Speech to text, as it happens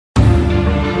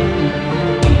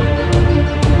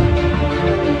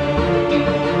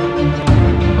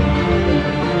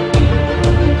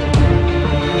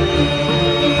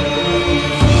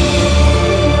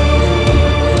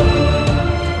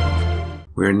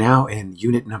We're now in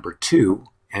unit number 2,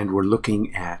 and we're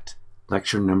looking at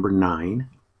lecture number 9,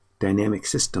 Dynamic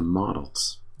System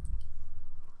Models.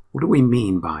 What do we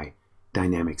mean by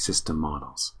dynamic system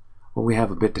models? Well, we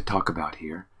have a bit to talk about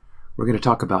here. We're going to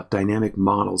talk about dynamic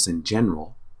models in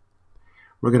general.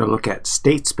 We're going to look at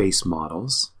state space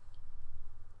models.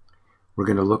 We're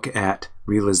going to look at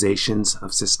realizations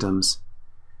of systems.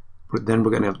 Then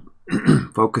we're going to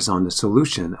focus on the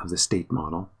solution of the state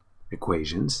model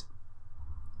equations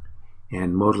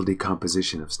and modal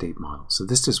decomposition of state models. So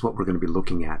this is what we're going to be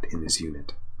looking at in this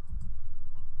unit.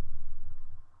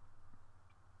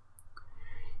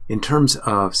 In terms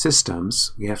of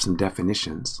systems, we have some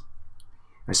definitions.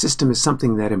 A system is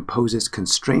something that imposes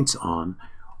constraints on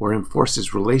or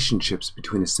enforces relationships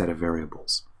between a set of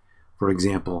variables. For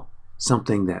example,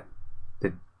 something that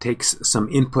takes some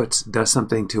inputs, does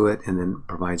something to it, and then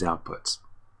provides outputs.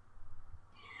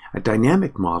 A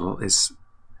dynamic model is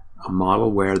a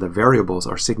model where the variables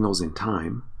are signals in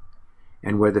time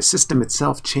and where the system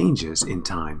itself changes in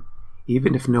time,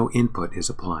 even if no input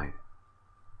is applied.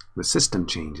 The system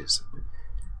changes.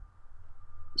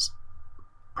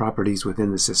 Properties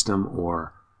within the system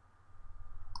or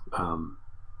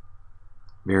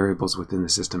variables within the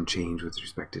system change with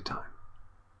respect to time.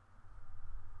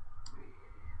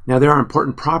 Now, there are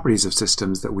important properties of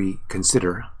systems that we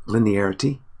consider: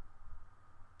 linearity,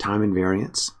 time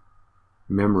invariance,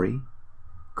 memory,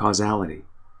 causality.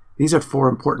 These are 4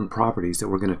 important properties that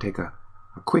we're going to take a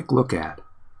quick look at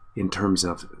in terms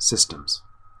of systems.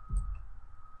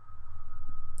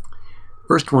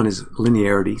 First one is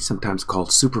linearity, sometimes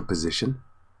called superposition.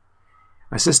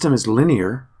 A system is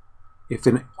linear if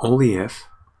and only if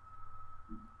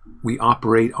we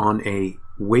operate on a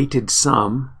weighted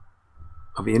sum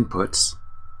of inputs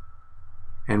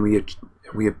and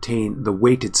we obtain the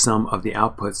weighted sum of the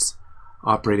outputs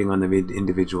operating on the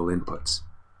individual inputs.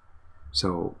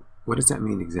 So what does that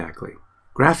mean exactly?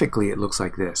 Graphically, it looks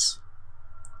like this.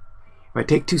 If I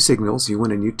take 2 signals,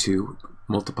 U1 and U2,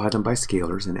 multiply them by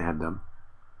scalars and add them,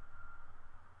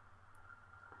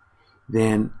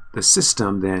 then the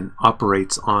system then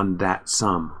operates on that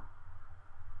sum,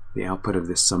 the output of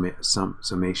this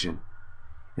summation,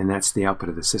 and that's the output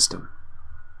of the system.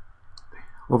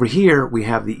 Over here, we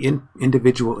have the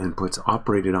individual inputs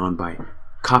operated on by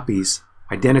copies,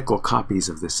 identical copies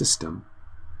of the system.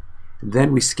 And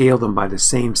then we scale them by the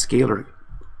same scalar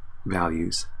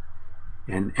values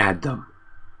and add them.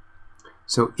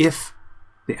 So if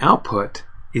the output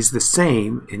is the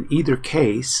same in either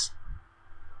case,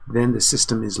 then the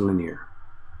system is linear.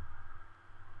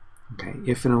 Okay,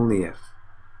 if and only if.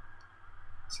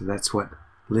 So that's what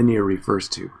linear refers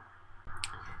to.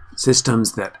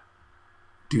 Systems that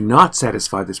do not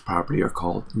satisfy this property are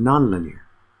called nonlinear.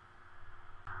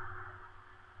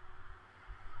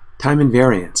 Time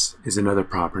invariance is another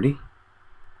property.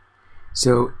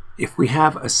 So if we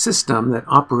have a system that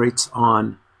operates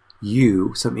on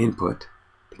U, some input,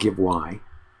 to give Y,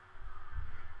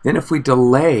 then if we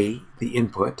delay the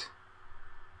input,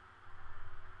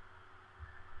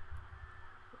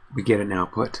 we get an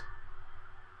output.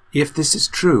 If this is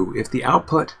true, if the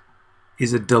output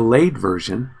is a delayed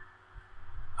version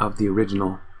of the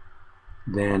original,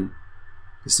 then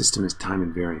the system is time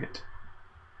invariant.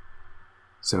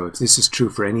 So if this is true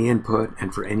for any input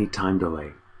and for any time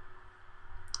delay.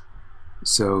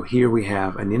 So here we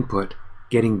have an input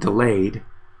getting delayed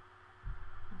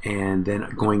and then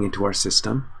going into our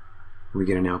system, we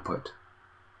get an output.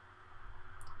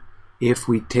 If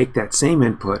we take that same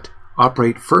input,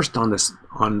 operate first on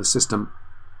the system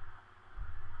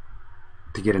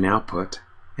to get an output,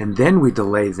 and then we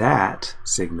delay that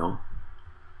signal,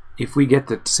 if we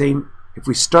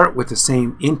start with the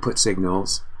same input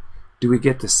signals, do we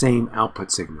get the same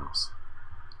output signals?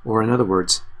 Or in other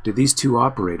words, do these 2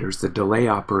 operators, the delay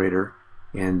operator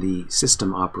and the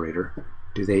system operator,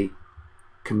 do they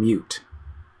commute?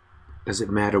 Does it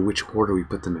matter which order we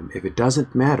put them in? If it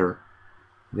doesn't matter,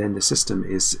 then the system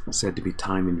is said to be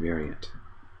time invariant.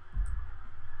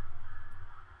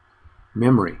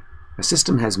 Memory. A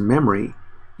system has memory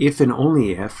if and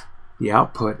only if the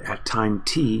output at time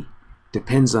t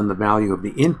depends on the value of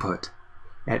the input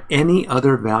at any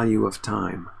other value of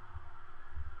time.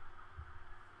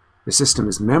 The system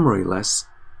is memoryless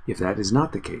if that is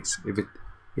not the case.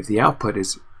 If the output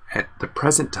is at the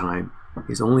present time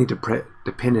is only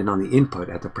dependent on the input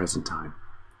at the present time.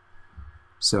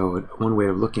 So one way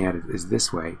of looking at it is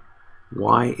this way: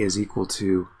 y is equal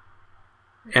to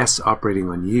s operating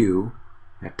on u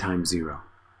at time 0,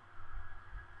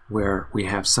 where we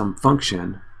have some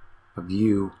function of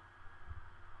u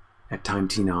at time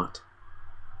t naught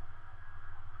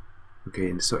Okay,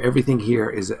 and so everything here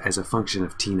is as a function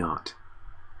of t naught.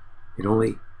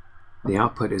 The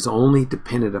output is only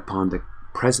dependent upon the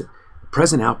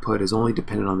present output is only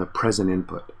dependent on the present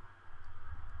input,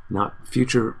 not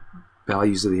future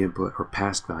values of the input or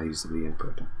past values of the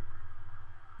input.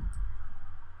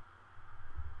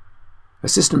 A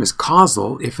system is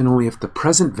causal if and only if the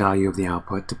present value of the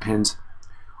output depends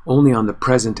only on the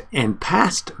present and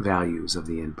past values of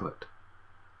the input.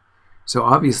 So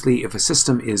obviously, if a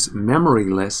system is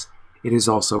memoryless, it is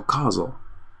also causal.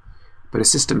 But a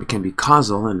system can be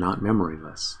causal and not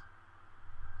memoryless.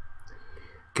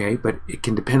 Okay, but it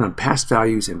can depend on past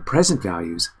values and present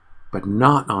values, but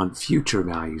not on future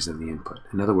values of the input.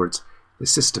 In other words, the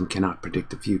system cannot predict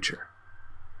the future.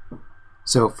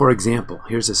 So, for example,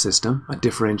 here's a system, a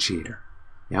differentiator.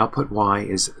 The output y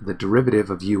is the derivative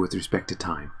of u with respect to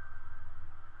time,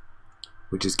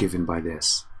 which is given by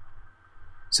this.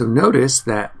 So notice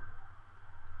that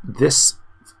this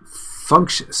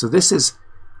function, so this is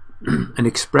an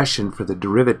expression for the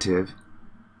derivative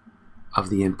of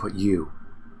the input u.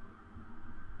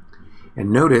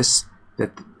 And notice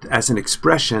that as an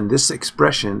expression, this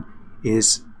expression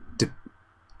is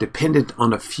dependent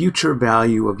on a future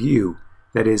value of u,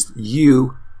 that is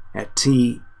u at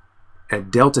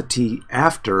delta t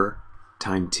after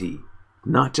time t,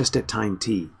 not just at time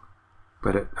t,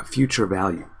 but at a future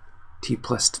value, t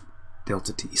plus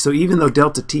delta t. So even though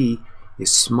delta t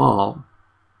is small,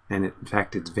 and in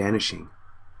fact it's vanishing,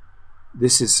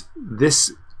 this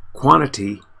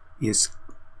quantity is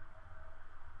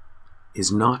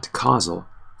not causal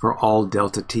for all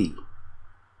delta t.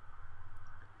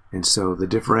 And so the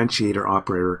differentiator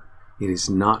operator, it is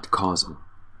not causal.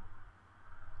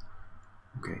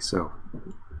 Okay, so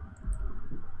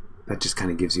that just kind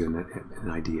of gives you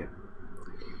an idea.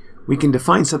 We can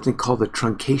define something called the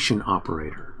truncation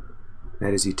operator.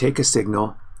 That is, you take a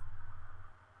signal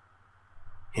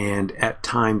and at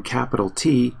time capital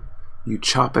T, you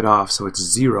chop it off so it's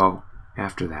 0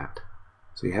 after that.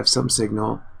 So you have some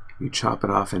signal, you chop it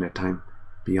off, and at time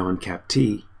beyond cap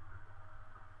T,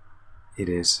 it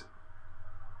is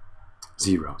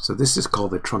 0. So this is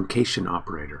called the truncation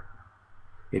operator.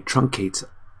 It truncates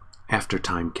after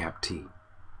time cap T.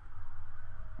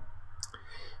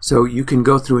 So you can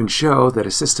go through and show that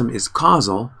a system is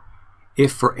causal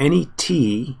if for any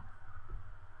t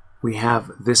we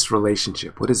have this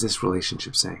relationship. What is this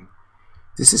relationship saying?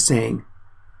 This is saying,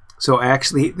 so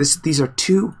actually these are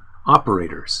two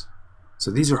operators.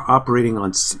 So these are operating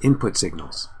on input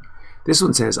signals. This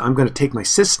one says I'm going to take my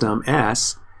system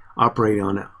S, operate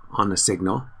on a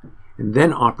signal, and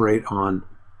then operate on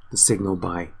the signal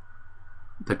by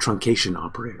the truncation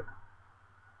operator.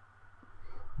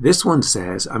 This one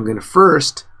says I'm going to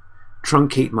first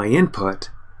truncate my input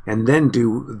and then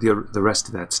do the rest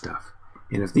of that stuff.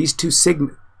 And if these two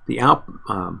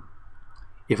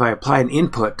if I apply an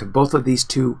input to both of these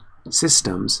two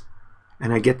systems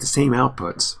and I get the same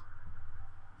outputs,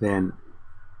 then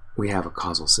we have a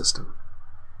causal system.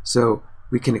 So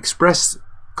we can express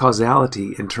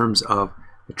causality in terms of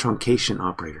the truncation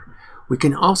operator. We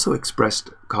can also express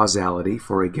causality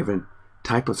for a given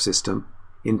type of system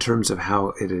in terms of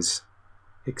how it is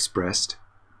expressed,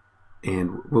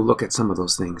 and we'll look at some of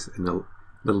those things in a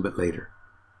little bit later.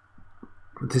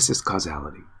 This is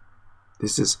causality.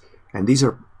 And these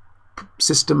are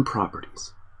system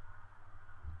properties.